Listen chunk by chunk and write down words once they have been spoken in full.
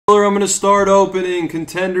I'm going to start opening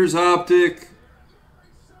Contenders Optic.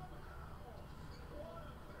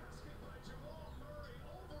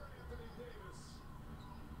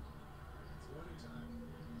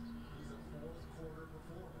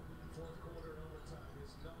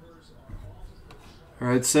 All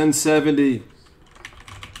right, send 70.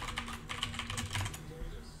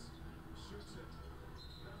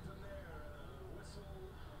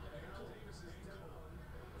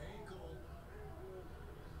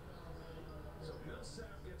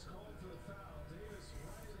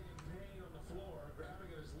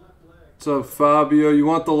 What's up, Fabio? You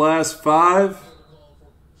want the last 5?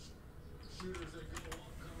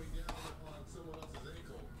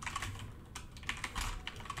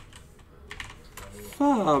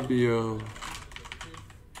 Fabio.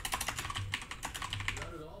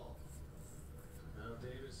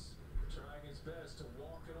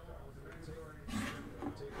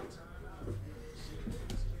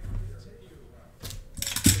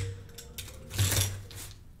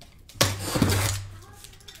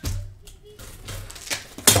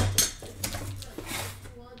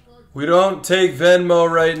 We don't take Venmo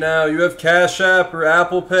right now. You have Cash App or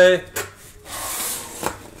Apple Pay?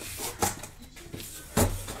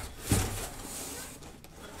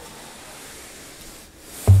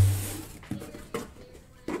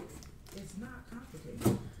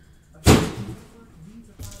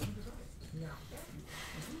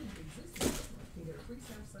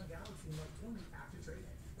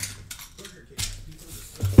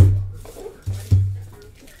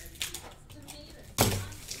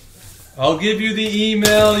 I'll give you the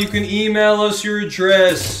email. You can email us your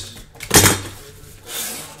address.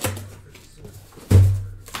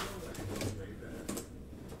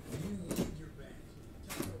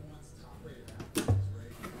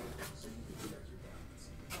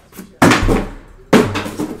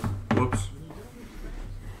 Whoops.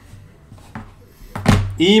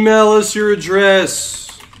 Email us your address.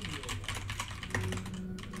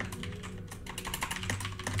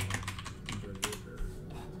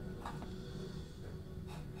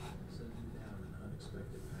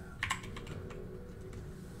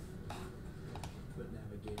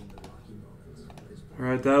 All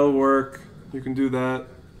right, that'll work. You can do that.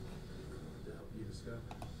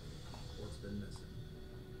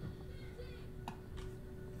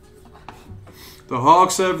 The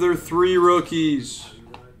Hawks have their 3 rookies.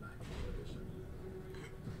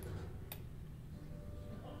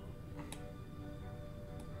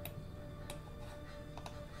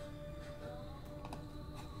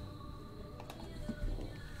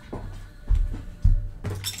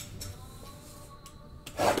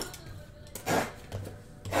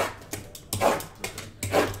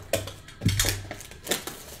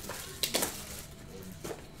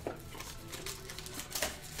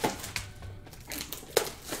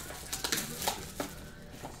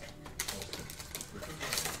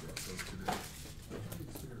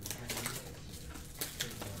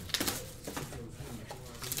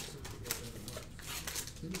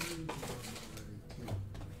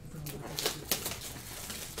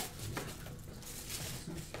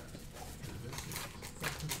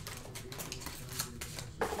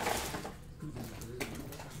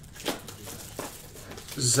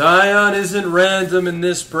 Zion isn't random in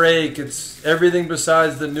this break. It's everything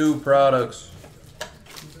besides the new products.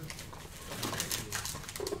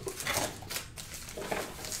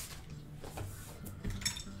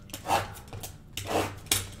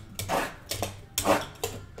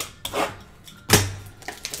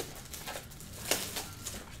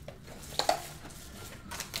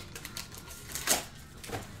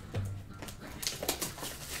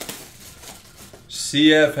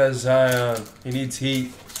 CF has Zion. He needs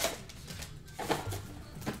heat.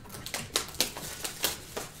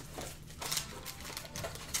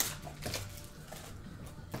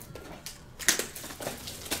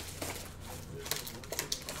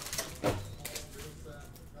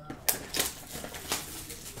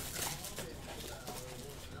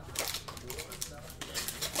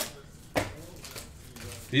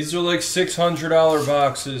 These are like $600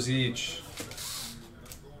 boxes each.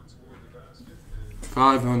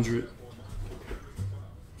 500.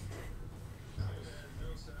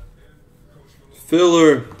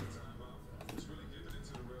 Filler.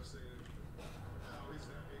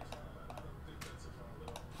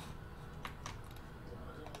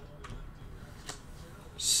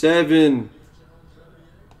 Seven.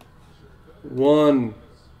 1.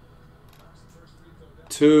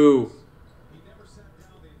 2.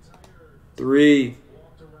 3.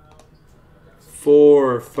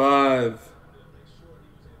 4. 5.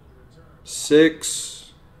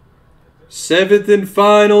 6. 7th and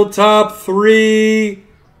final top 3.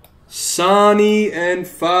 Sonny and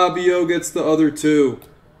Fabio gets the other 2.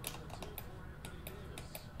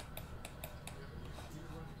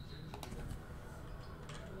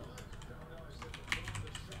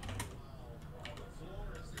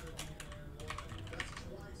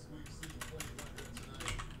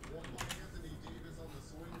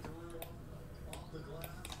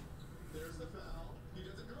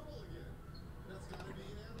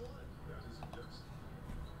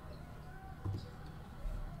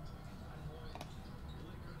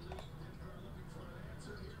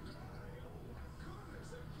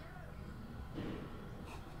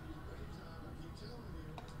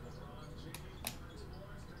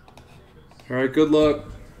 All right, good luck.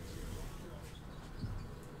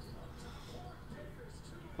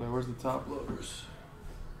 Where's the top loaders?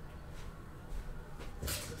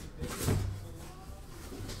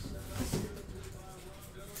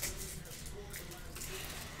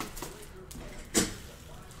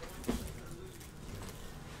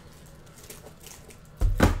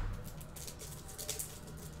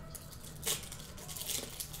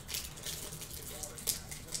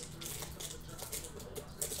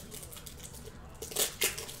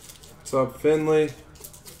 What's up, Finley?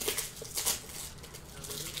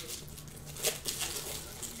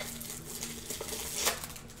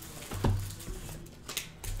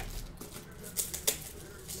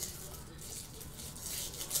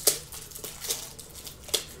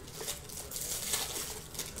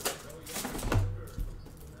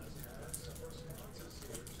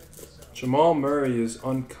 Jamal Murray is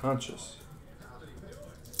unconscious.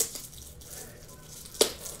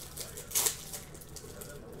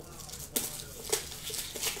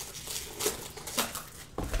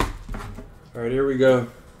 All right, here we go.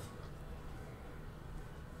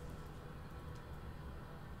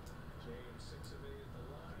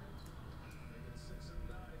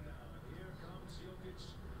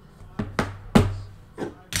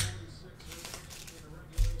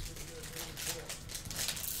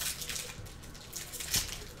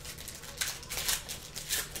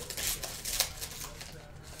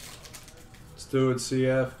 Let's do it,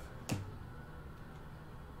 CF.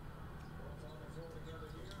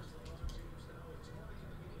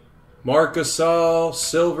 Marc Gasol,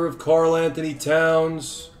 silver of Karl Anthony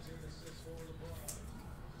Towns.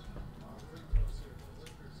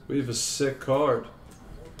 We have a sick card.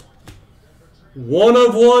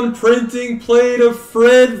 1/1 printing plate of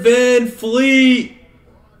Fred VanVleet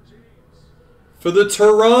for the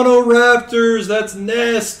Toronto Raptors. That's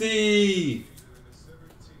nasty.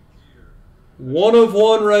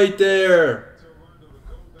 1/1 right there.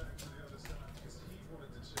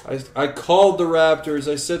 I called the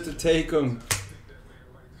Raptors. I said to take them.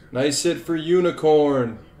 Nice hit for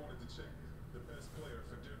Unicorn.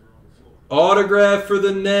 Autograph for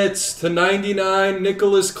the Nets to 99.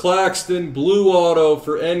 Nicholas Claxton. Blue auto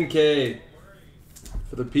for NK.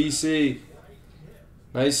 For the PC.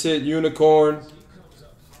 Nice hit, Unicorn.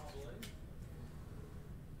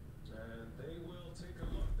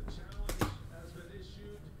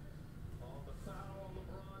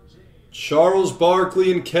 Charles Barkley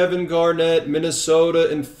and Kevin Garnett, Minnesota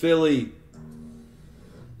and Philly.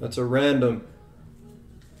 That's a random.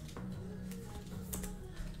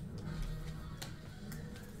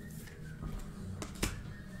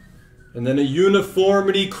 And then a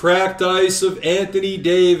uniformity cracked ice of Anthony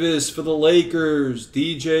Davis for the Lakers,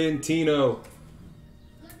 DJ and Tino.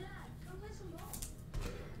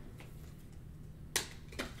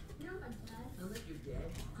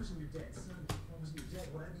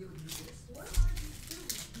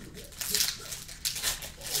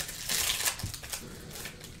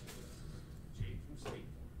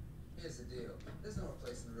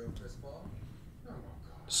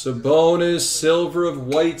 Sabonis, silver of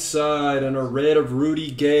Whiteside, and a red of Rudy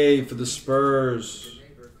Gay for the Spurs.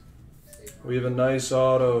 We have a nice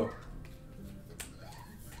auto.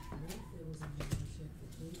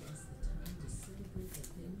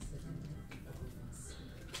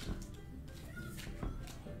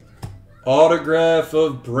 Autograph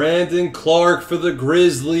of Brandon Clark for the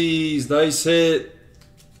Grizzlies. Nice hit.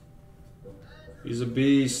 He's a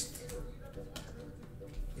beast.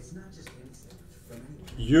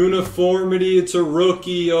 Uniformity, it's a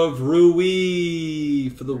rookie of Rui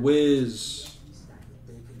for the Wiz.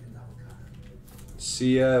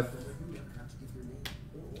 CF.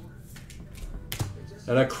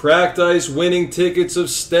 And a cracked ice winning tickets of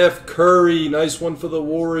Steph Curry. Nice one for the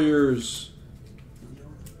Warriors.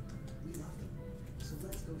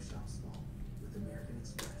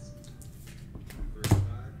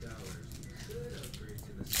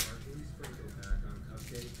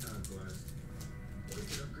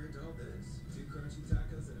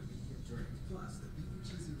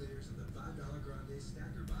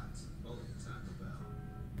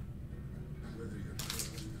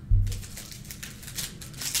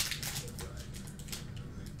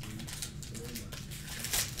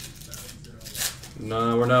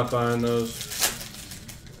 No, we're not buying those.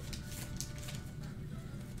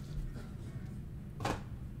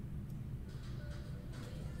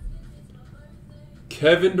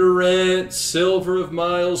 Kevin Durant, silver of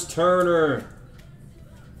Miles Turner.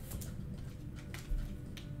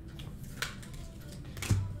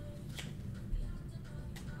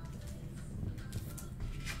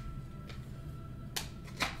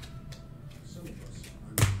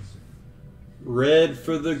 Red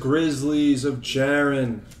for the Grizzlies of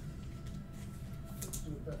Jaren.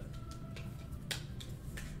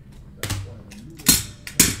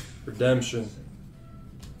 Redemption.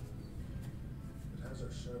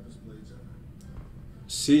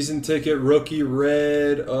 Season ticket rookie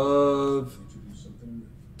red of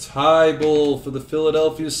Tybal for the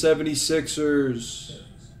Philadelphia 76ers.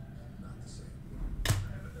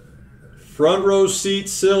 Front row seat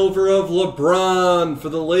silver of LeBron for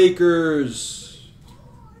the Lakers.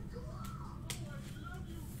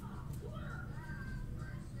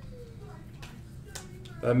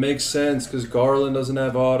 That makes sense because Garland doesn't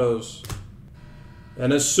have autos.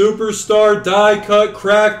 And a superstar die cut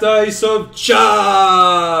cracked ice of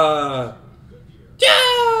Ja!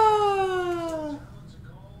 Ja!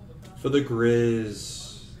 For the Grizz.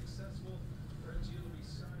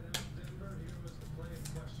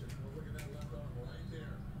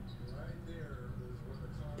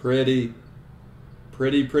 Pretty.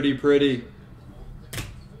 Pretty, pretty, pretty.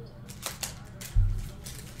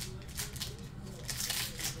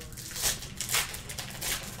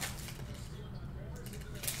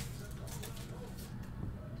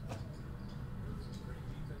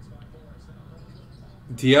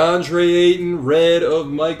 DeAndre Ayton, red of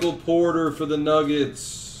Michael Porter for the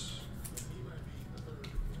Nuggets.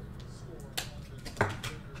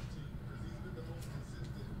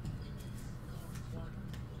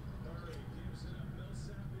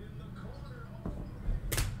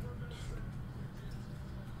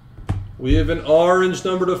 We have an orange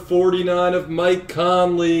number to 49 of Mike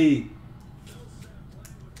Conley.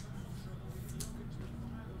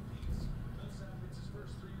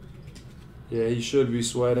 Yeah, he should be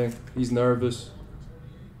sweating. He's nervous.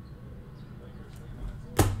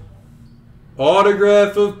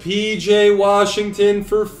 Autograph of PJ Washington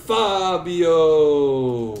for Fabio.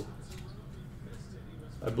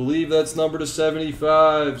 I believe that's number to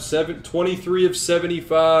 75. 23 of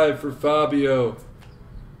 75 for Fabio.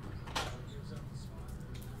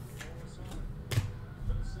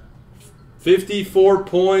 $54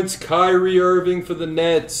 points, Kyrie Irving for the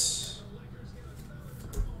Nets.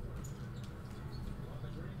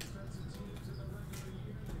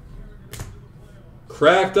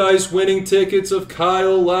 Cracked ice winning tickets of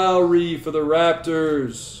Kyle Lowry for the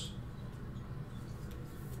Raptors.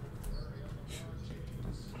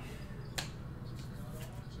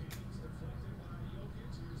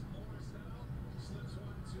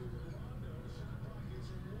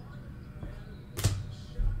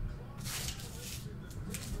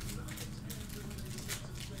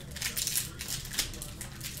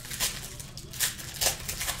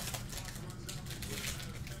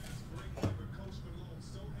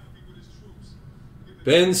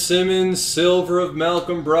 Ben Simmons, silver of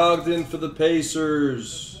Malcolm Brogdon for the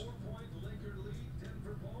Pacers.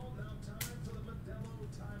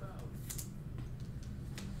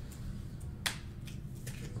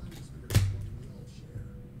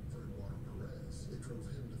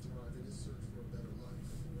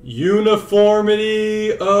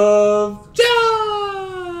 Uniformity of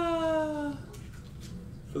Ja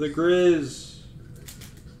for the Grizz.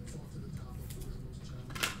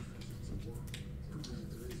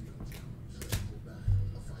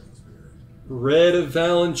 Red of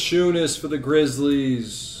Valanciunas for the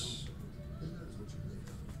Grizzlies.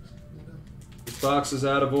 This box is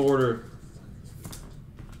out of order.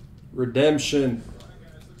 Redemption.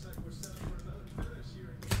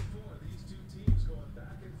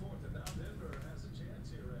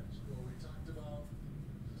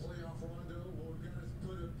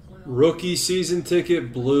 Rookie season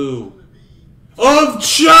ticket blue of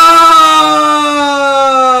Ja!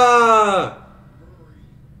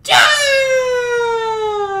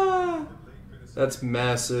 That's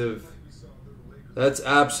massive. That's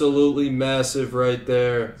absolutely massive right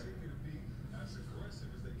there.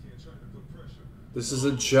 This is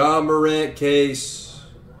a Ja Morant case.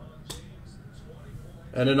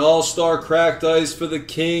 And an all-star cracked ice for the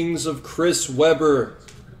Kings of Chris Webber.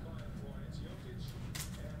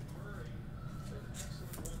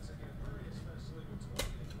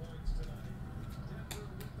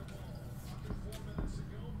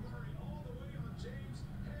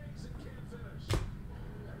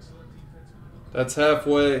 That's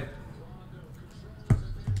halfway.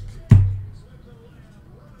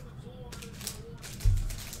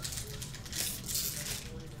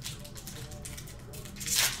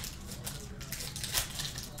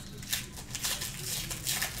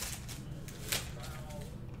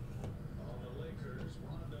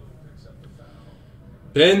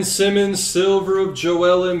 Ben Simmons, silver of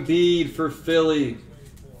Joel Embiid for Philly.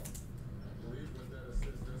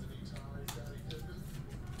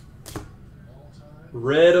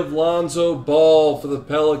 Red of Lonzo Ball for the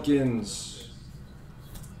Pelicans.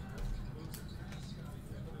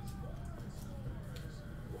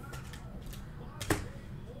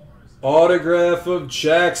 Autograph of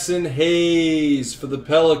Jackson Hayes for the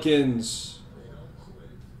Pelicans.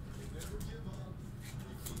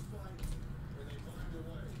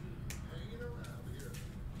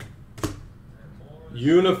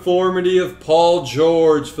 Uniformity of Paul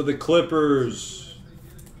George for the Clippers.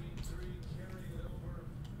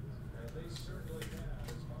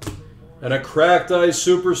 And a cracked ice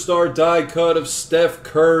superstar die cut of Steph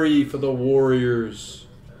Curry for the Warriors.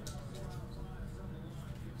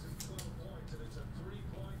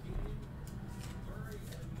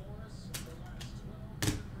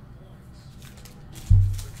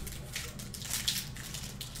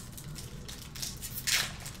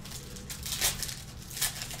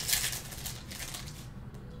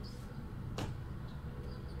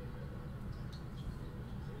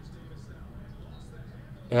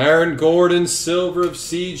 Aaron Gordon, silver of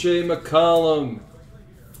CJ McCollum.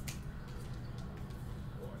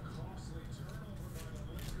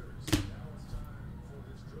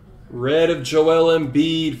 Red of Joel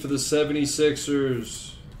Embiid for the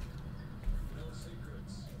 76ers.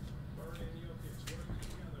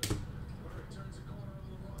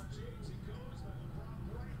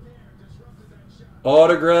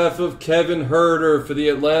 Autograph of Kevin Huerter for the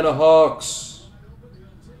Atlanta Hawks.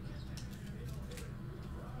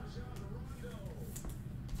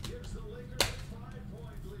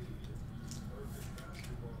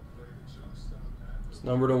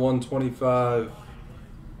 Number to 125.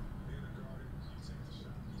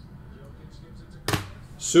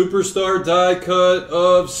 Superstar die cut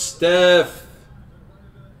of Steph.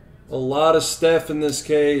 A lot of Steph in this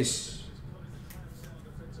case.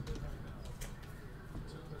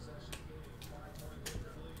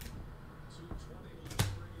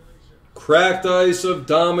 Cracked ice of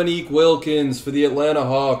Dominique Wilkins for the Atlanta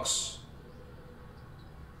Hawks.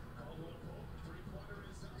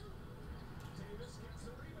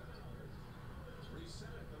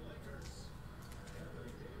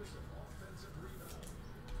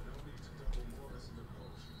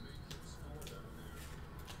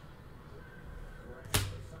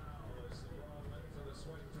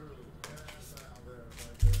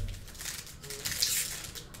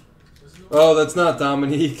 Oh, that's not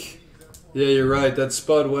Dominique. Yeah, you're right. That's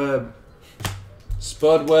Spud Webb.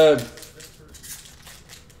 Spud Webb.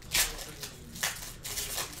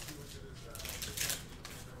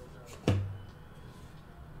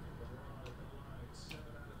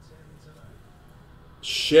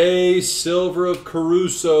 Shea, silver of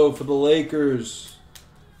Caruso for the Lakers.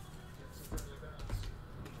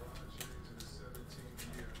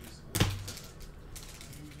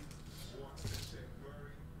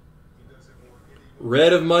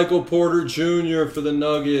 Red of Michael Porter Jr. for the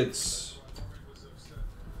Nuggets.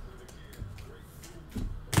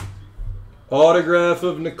 Autograph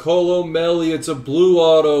of Nicolo Melli. It's a blue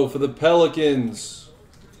auto for the Pelicans.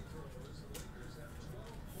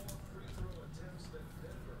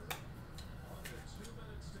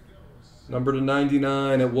 Number to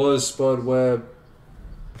 99. It was Spud Webb.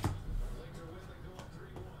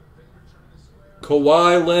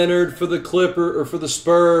 Kawhi Leonard for the for the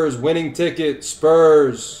Spurs, winning ticket,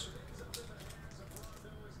 Spurs.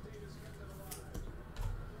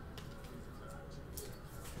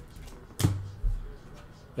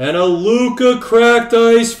 And a Luka cracked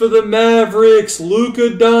ice for the Mavericks, Luka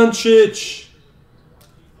Doncic.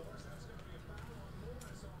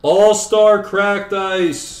 All-star cracked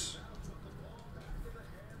ice.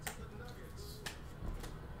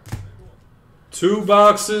 Two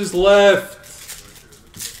boxes left.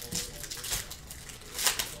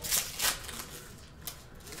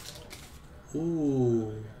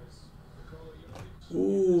 Ooh.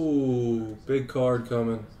 Ooh. Big card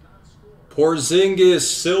coming. Porzingis,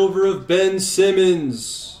 silver of Ben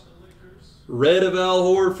Simmons. Red of Al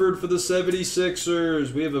Horford for the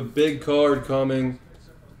 76ers. We have a big card coming.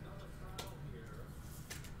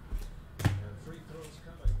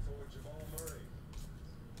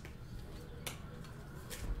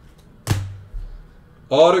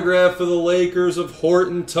 Autograph for the Lakers of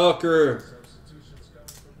Horton Tucker.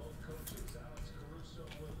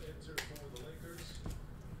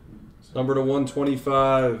 Number to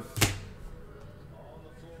 125.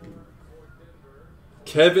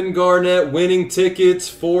 Kevin Garnett winning tickets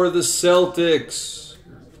for the Celtics.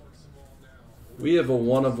 We have a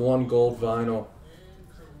 1/1 gold vinyl.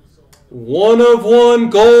 1/1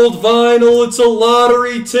 gold vinyl. It's a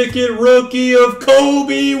lottery ticket rookie of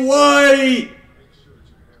Kobe White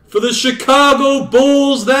for the Chicago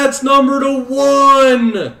Bulls. That's number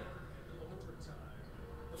 /1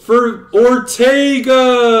 for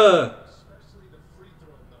Ortega.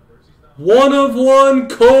 1/1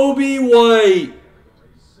 Kobe White.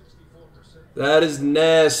 That is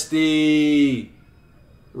nasty.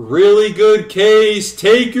 Really good case.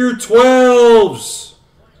 Take your 12s.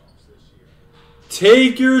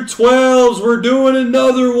 Take your 12s. We're doing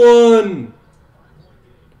another one.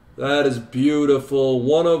 That is beautiful.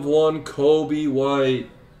 1/1 Kobe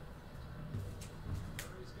White.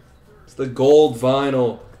 It's the gold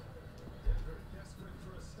vinyl.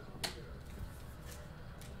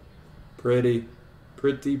 Pretty.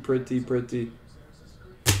 Pretty, pretty, pretty.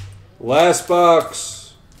 Last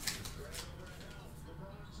box.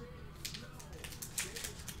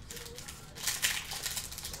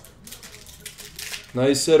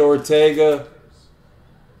 Nice hit, Ortega.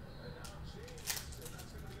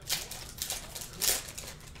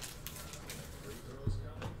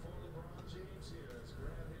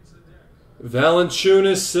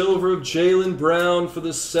 Valanciunas, silver of Jaylen Brown for the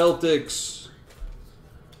Celtics.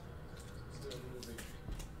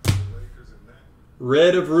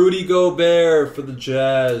 Red of Rudy Gobert for the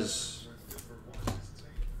Jazz.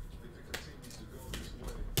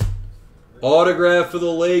 Autograph for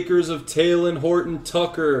the Lakers of Talen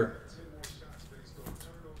Horton-Tucker.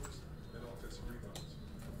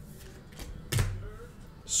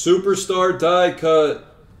 Superstar die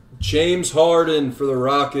cut, James Harden for the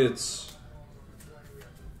Rockets.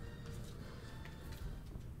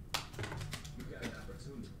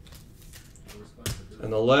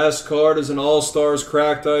 And the last card is an All-Stars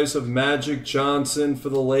cracked ice of Magic Johnson for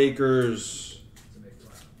the Lakers.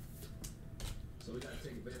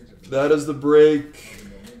 That is the break.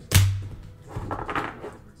 I'm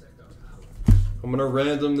going to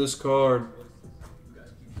random this card.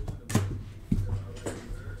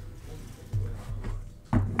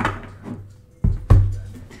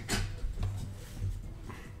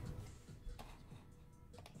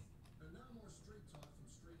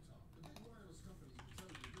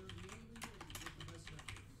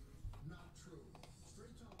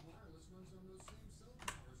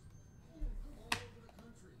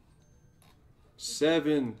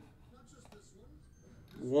 Seven.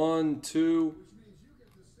 1, 2,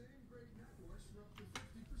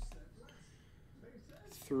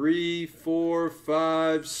 3, 4,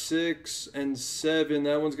 5, 6, and 7.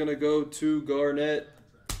 That one's going to go to Garnett.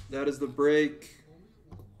 That is the break.